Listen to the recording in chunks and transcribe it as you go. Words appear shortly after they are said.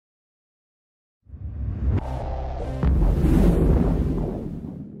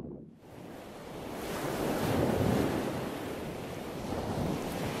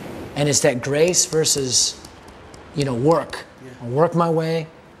And it's that grace versus, work. Yeah. Work my way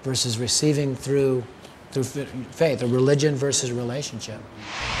versus receiving through faith, or religion versus relationship.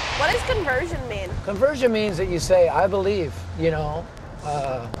 What does conversion mean? Conversion means that you say, I believe,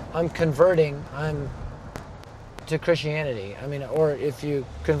 I'm converting, to Christianity. Or if you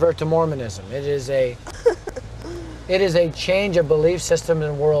convert to Mormonism, it is a change of belief system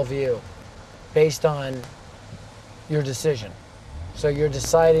and worldview based on your decision. So you're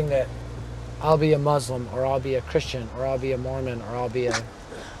deciding that I'll be a Muslim, or I'll be a Christian, or I'll be a Mormon, or I'll be a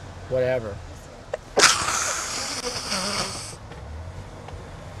whatever.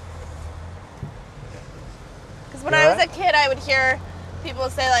 Because when I was a kid, I would hear people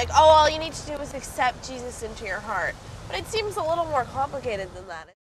say like, oh, all you need to do is accept Jesus into your heart. But it seems a little more complicated than that.